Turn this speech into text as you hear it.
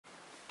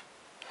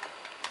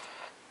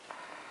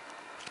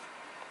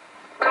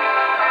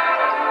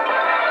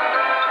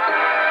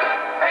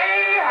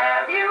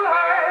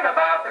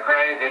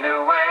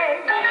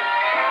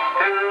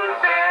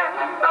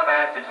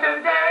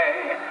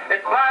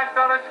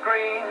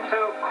screen,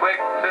 too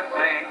quick to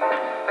see.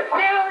 But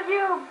still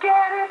you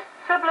get it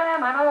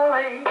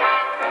subliminally.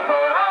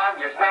 Put on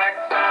your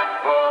specs,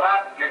 pull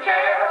up your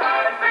chair,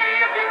 and see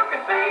if you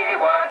can see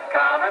what's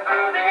coming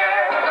through the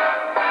air.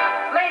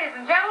 Ladies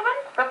and gentlemen,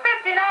 the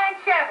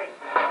 59 Chevy.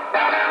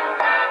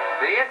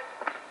 See it?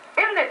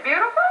 Isn't it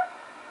beautiful?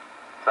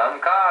 Some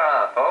car,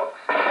 huh,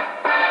 folks?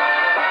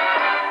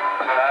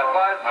 That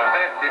was the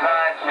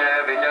 59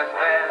 Chevy just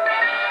then.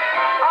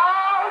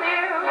 All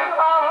new,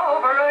 all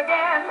over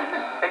again.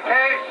 In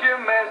case you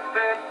missed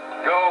it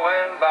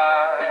going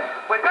by,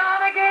 we're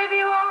gonna give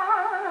you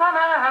all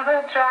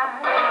another try.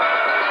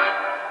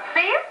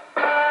 See it?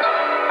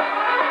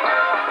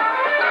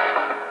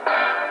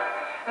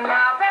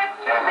 Now bet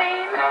you've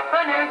seen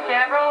the new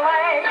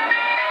Chevrolet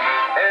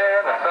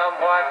in a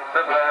somewhat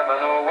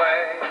subliminal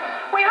way.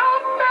 We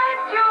hope that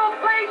you'll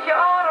place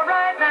your order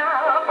right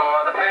now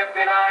for the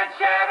 59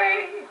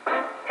 Chevy.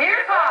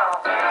 Here's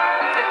how.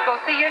 Just go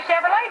see your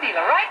Chevrolet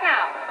dealer right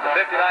now. The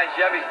 59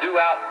 Chevy's due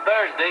out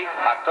Thursday,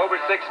 October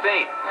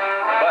 16th.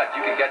 But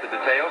you can get the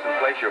details and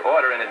place your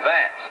order in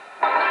advance.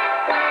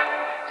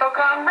 So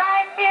come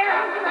right in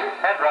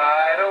and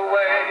right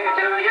away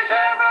to your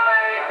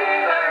Chevrolet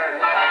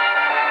dealer.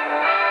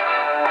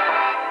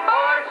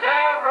 For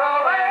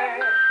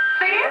Chevrolet.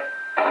 See it?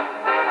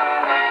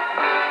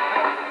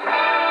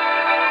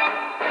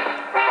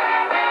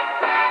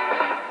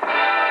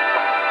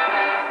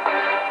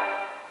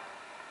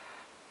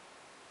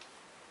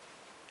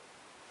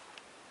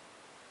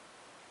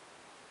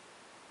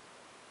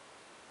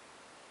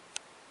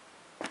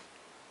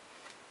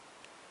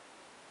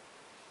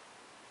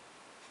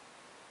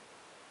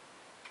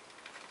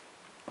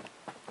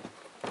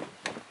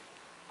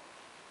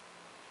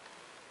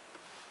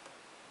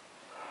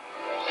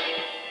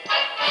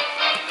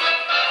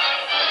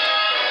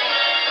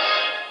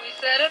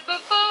 Said it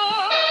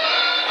before,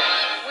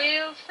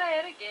 we'll say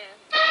it again.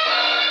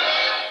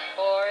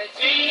 For it's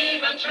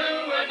even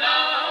truer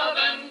now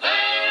than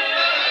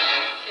then.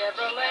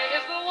 Chevrolet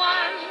is the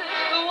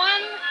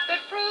one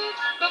that proves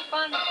the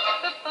fun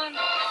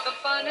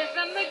is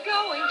in the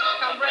going.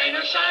 Come rain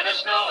or shine or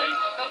snowing,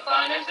 the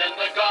fun is in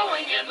the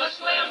going. In the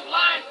slim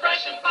line,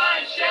 fresh and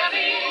fine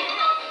Chevy.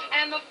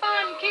 And the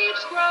fun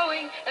keeps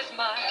growing as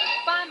mile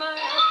by mile.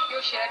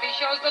 Your Chevy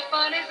shows the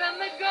fun is in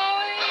the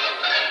going.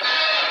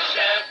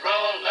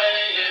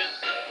 Chevrolet is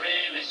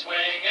really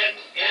swinging.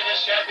 In a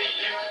Chevy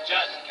you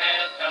just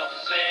can't help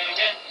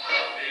singing.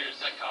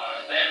 Here's a car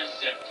they're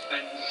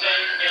zipping,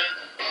 singing.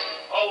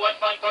 Oh, what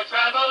fun for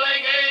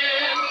traveling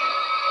in.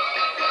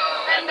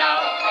 And now,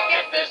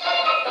 get this,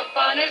 the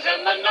fun is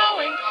in the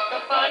knowing, the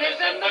fun is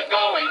in the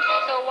going.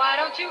 So why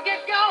don't you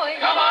get going?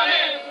 Come on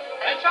in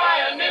and try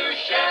a new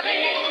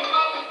Chevy.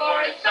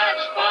 For it's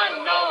such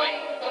fun knowing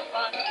the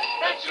fun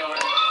that's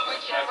yours.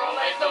 With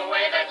Chevrolet's the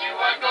way that you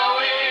are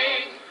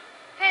going.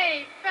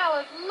 Hey,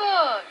 fellas,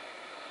 look.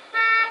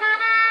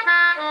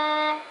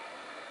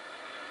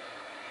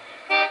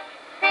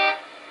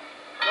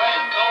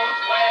 When those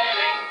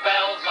wedding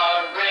bells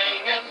are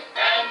ringing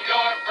and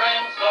your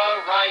friends the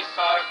rice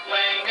are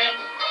flinging,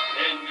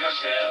 in your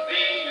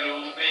Chevy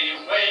you'll be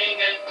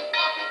winging.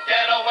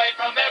 Get away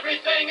from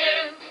everything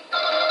in.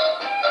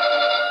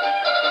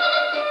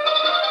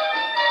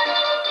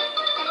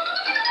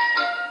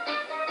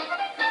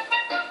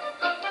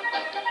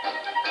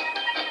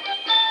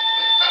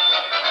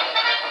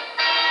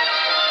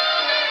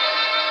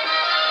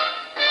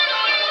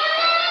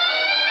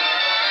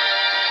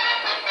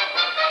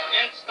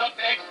 It's the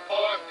pick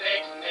for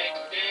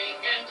picnicking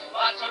in.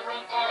 Lots of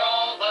room for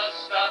all the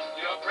stuff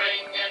you're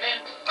bringing in.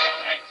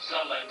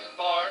 Excellent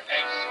for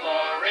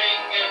exploring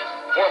in.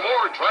 For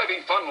more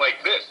driving fun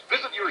like this,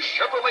 visit your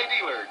Chevrolet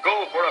dealer.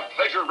 Go for a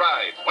pleasure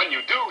ride. When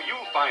you do,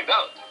 you'll find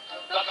out.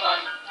 The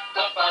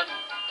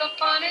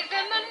fun is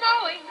in the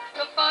knowing,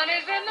 the fun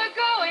is in the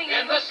going.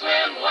 In the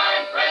slim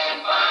line, fresh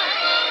and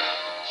fine,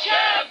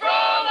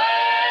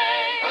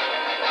 Chevrolet.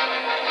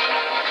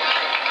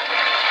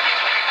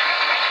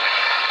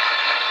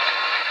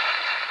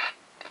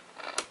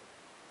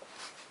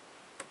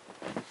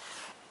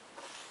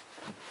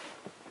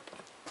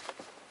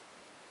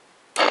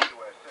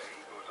 USA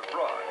goes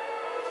abroad,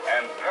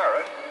 and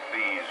Paris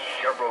sees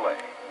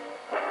Chevrolet.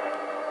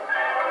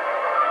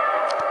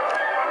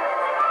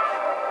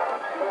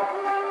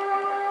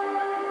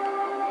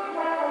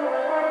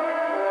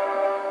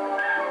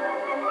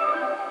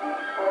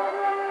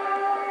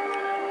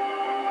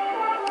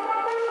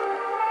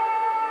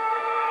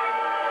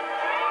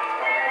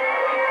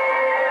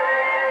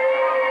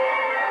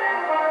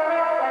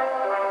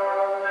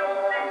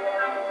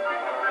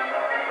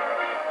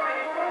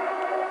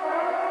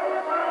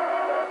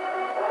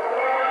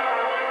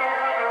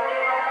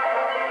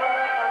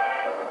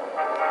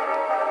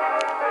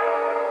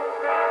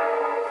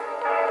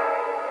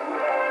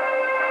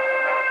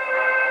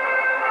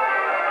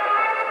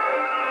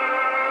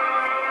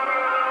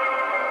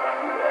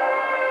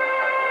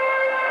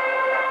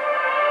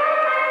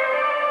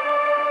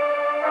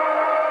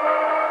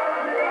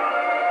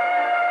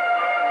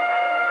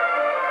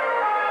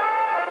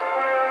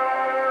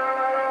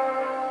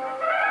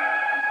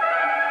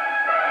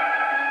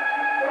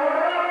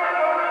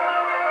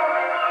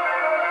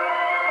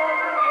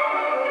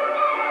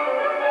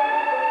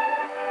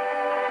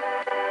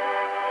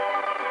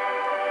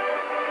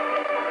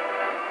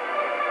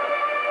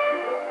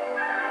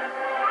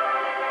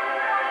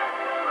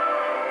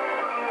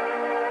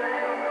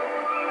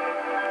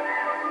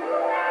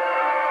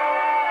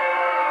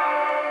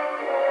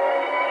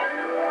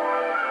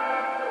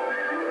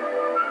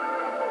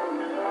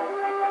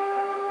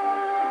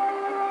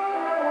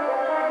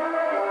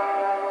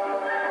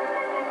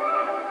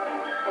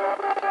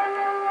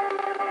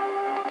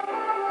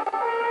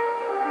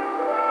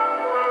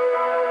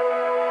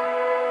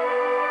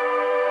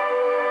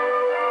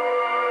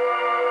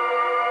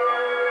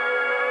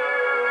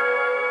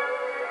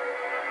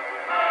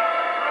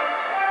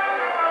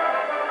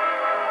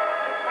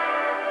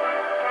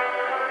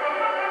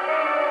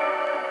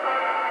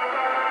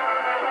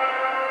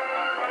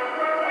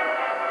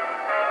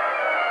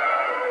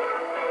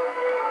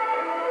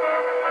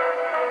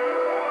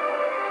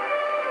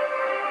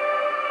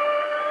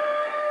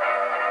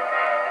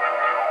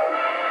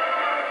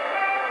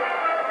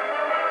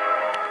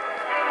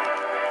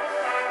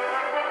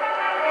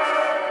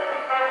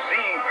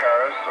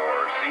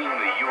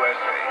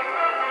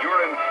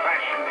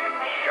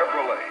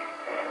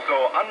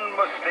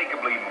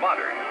 unmistakably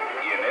modern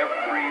in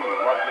every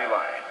lovely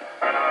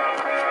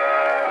line.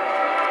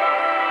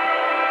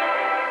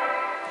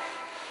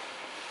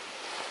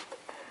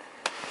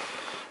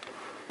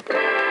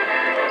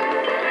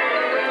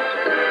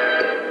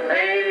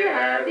 Hey,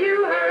 have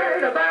you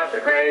heard about the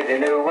crazy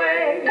new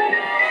way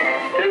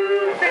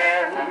to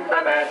send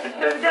a message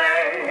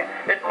today?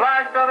 It's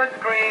flashed on the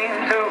screen,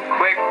 too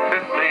quick to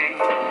see.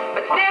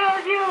 But still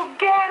you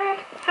get it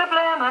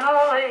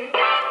subliminally.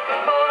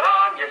 Put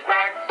on your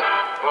specs,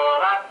 pull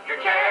up your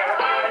chair,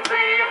 and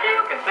see if you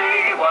can see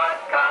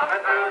what's coming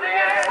through the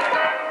air.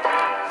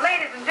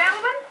 Ladies and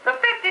gentlemen, the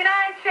 59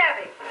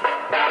 Chevy.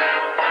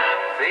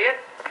 See it?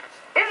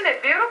 Isn't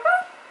it beautiful?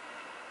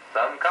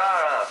 Some car,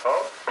 huh,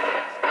 folks? That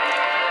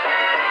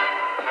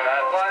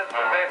was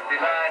the 59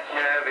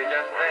 Chevy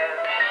just then.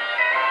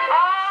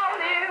 All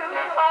new,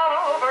 all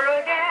over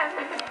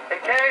again. In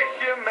case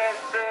you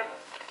missed it.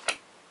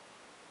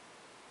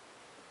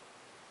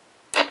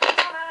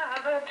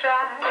 Another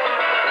try.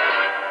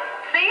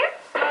 See it?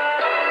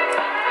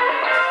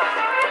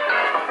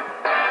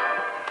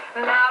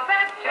 Now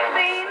that you've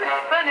seen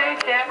the new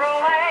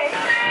Chevrolet,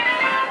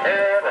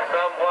 In a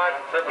somewhat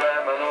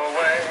subliminal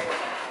way.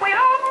 we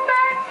hope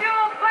that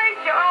you'll place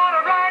your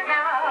order right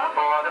now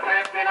for the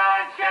 59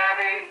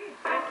 Chevy.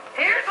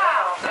 Here's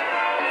how.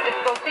 Just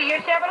go see your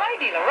Chevrolet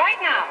dealer right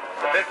now.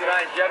 The 59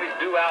 Chevy's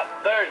due out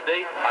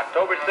Thursday,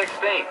 October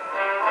 16th.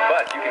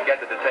 But you can get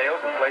the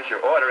details and place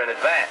your order in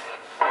advance.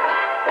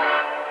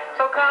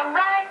 So come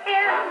right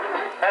in.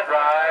 And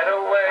right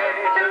away.